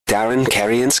Darren,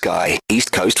 Kerry and Sky,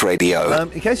 East Coast Radio.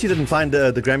 In case you didn't find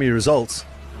the Grammy results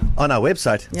on our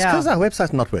website, it's because our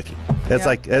website's not working.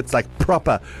 It's like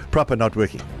proper not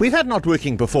working. We've had not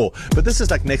working before, but this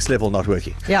is like next level not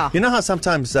working. Yeah. You know how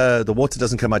sometimes the water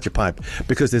doesn't come out your pipe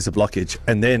because there's a blockage,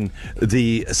 and then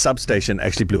the substation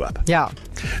actually blew up. Yeah.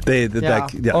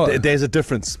 There's a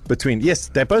difference between, yes,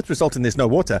 they both result in there's no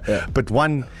water, but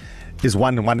one is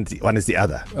one and one is the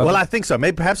other. Okay. Well, I think so.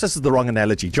 Maybe perhaps this is the wrong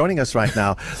analogy. Joining us right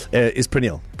now is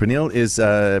Praneel. Praneel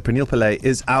Pillay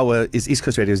is East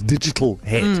Coast Radio's digital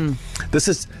head. This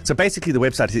is so basically the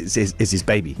website is his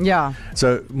baby. Yeah.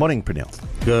 So morning, Praneel.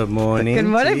 Good morning. Good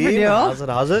morning, Praneel.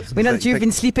 How's it? We know that you've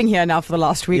been sleeping here now for the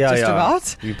last week,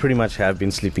 about. We pretty much have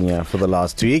been sleeping here for the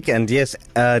last week. And yes,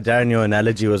 Darren, your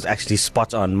analogy was actually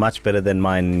spot on, much better than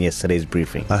mine in yesterday's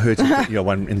briefing. I heard your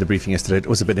one in the briefing yesterday. It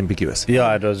was a bit ambiguous.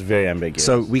 Yeah, it was very ambiguous.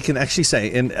 So we can actually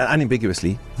say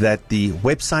unambiguously that the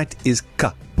website is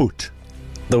kaput.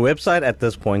 The website at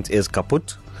this point is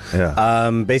kaput.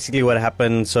 Yeah. Basically what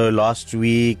happened, so last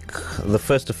week, the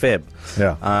 1st of Feb,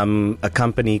 a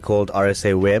company called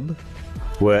RSA Web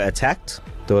were attacked.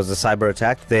 There was a cyber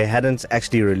attack. They hadn't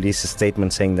actually released a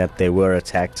statement saying that they were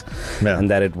attacked and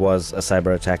that it was a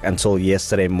cyber attack until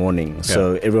yesterday morning.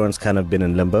 So everyone's kind of been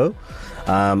in limbo.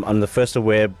 On the 1st of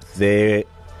Feb, they're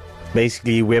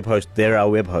our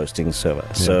web hosting server.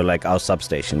 So like our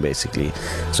substation basically.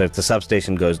 So if the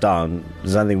substation goes down,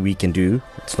 there's nothing we can do.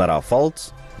 It's not our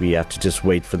fault. We have to just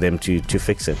wait for them to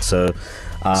fix it. So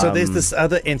there's this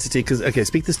other entity, because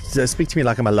speak to me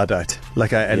like I'm a Luddite,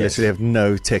 like I literally have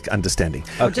no tech understanding.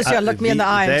 Just look me in the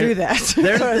eye and do that.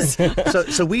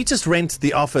 So we just rent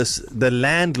the office. The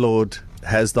landlord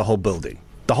has the whole building.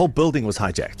 The whole building was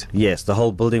hijacked. Yes, the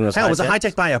whole building was hijacked. Was it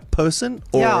hijacked by a person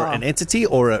or an entity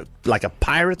or a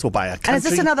pirate or by a country? And is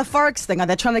this another Forex thing? Are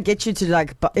they trying to get you to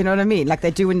you know what I mean? Like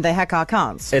they do when they hack our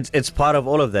accounts? It's part of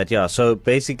all of that, yeah. So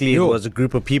basically it was a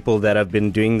group of people that have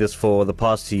been doing this for the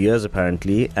past 2 years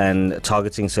apparently and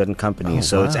targeting certain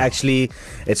companies.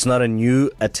 It's not a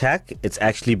new attack. It's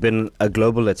actually been a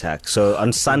global attack. So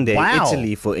on Sunday,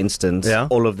 Italy, for instance,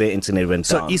 all of their internet went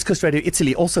down. So East Coast Radio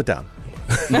Italy also down.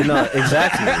 You know,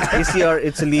 exactly. ECR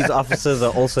Italy's offices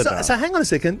are also down. So hang on a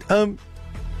second.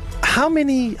 How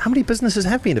many businesses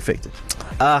have been affected?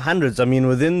 Hundreds. I mean,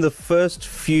 within the first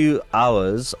few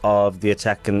hours of the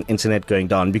attack and internet going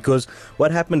down, because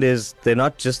what happened is they're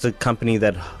not just a company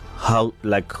that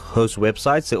host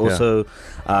websites. They also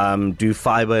do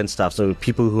fiber and stuff. So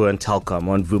people who are in Telkom,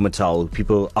 on Vumatel,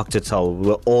 people Octatel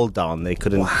were all down. They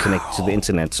couldn't connect to the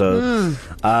internet. So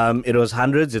it was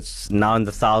hundreds. It's now in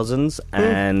the thousands.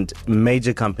 And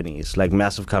major companies, like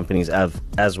massive companies,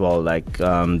 as well, like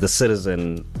the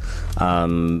Citizen,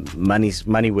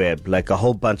 MoneyWeb, like a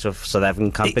whole bunch of South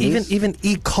African companies. Even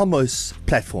e-commerce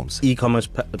platforms.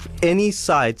 Any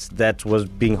site that was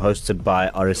being hosted by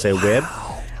RSA Web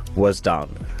was down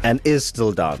and is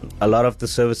still down. A lot of the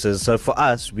services, so for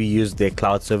us, we use their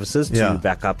cloud services to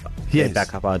back up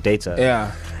our data.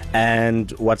 Yeah.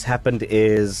 And what's happened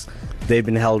is they've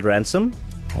been held ransom.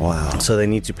 Wow. So they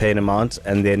need to pay an amount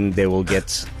and then they will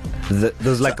get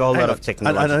there's a whole lot of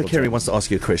technological. I know Kerry wants to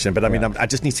ask you a question, but I mean, I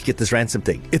just need to get this ransom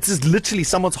thing. It's just literally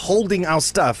someone's holding our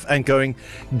stuff and going,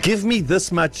 give me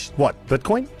this much,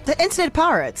 Bitcoin? The internet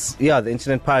pirates. Yeah, the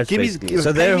internet pirates.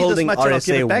 So they're holding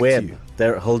RSA Web.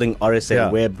 They're holding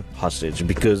RSA Web hostage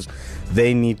because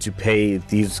they need to pay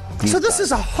these so this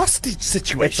is a hostage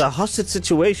situation. It's a hostage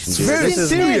situation. It's very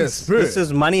serious. This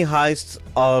is money heist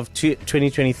of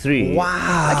 2023.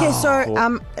 Wow. Okay, so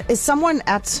is someone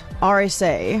at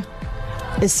RSA,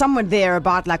 is someone there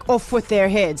about off with their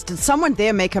heads? Did someone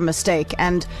there make a mistake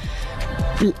and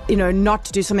not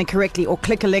to do something correctly or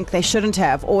click a link they shouldn't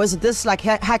have? Or is it this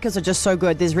hackers are just so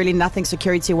good, there's really nothing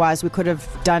security wise we could have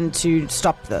done to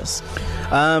stop this?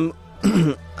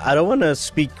 I don't want to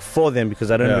speak for them because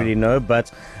I don't really know,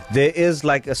 but there is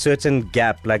a certain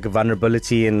gap, a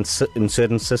vulnerability in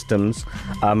certain systems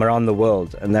around the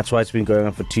world, and that's why it's been going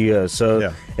on for 2 years.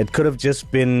 So it could have just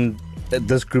been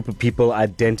this group of people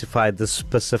identified this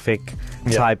specific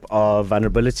type of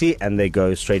vulnerability and they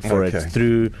go straight for it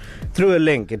through a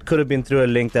link. It could have been through a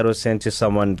link that was sent to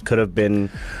someone. Could have been.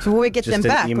 So will we get them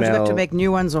back? Would you have to make new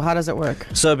ones, or how does it work?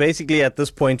 So basically, at this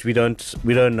point, we don't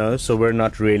know. So we're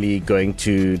not really going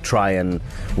to try and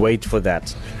wait for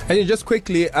that. And just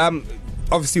quickly,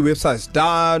 obviously website's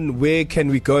down. Where can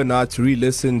we go now to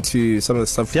re-listen to some of the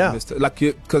stuff? Yeah. Like,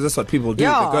 because that's what people do.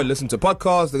 Yeah. They go listen to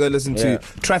podcasts. They go listen to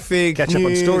traffic, catch news, up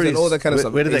on stories, and all that kind of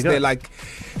stuff. Where do they Is go? there like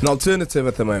an alternative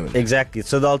at the moment? Exactly.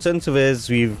 So the alternative is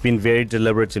we've been very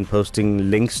deliberate in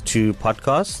posting links to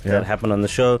podcasts that happen on the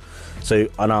show. So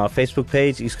on our Facebook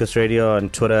page, East Coast Radio,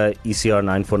 on Twitter,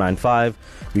 ECR9495,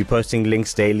 we're posting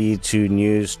links daily to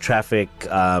news, traffic,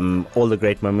 all the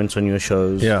great moments on your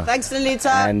shows. Yeah. Thanks,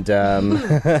 Lolita. And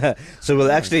so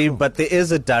we'll actually, but there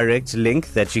is a direct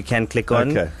link that you can click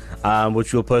on,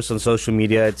 which we'll post on social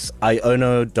media. It's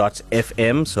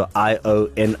iono.fm, so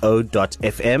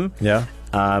IONO.fm. Yeah.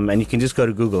 And you can just go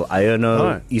to Google,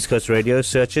 Iono East Coast Radio,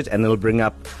 search it, and it'll bring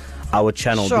up our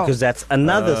channel, because that's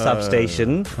another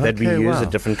substation that we use, a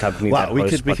different company. Wow, we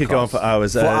could go on for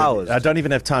hours. I don't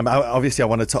even have time. Obviously, I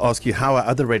wanted to ask you, how are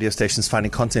other radio stations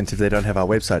finding content if they don't have our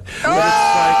website? But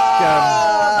it's like,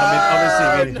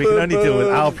 obviously, we can only deal with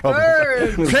our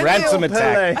problems. Ransom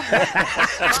attack.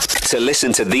 To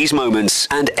listen to these moments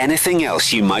and anything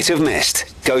else you might have missed,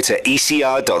 go to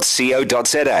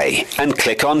ecr.co.za and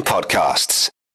click on podcasts.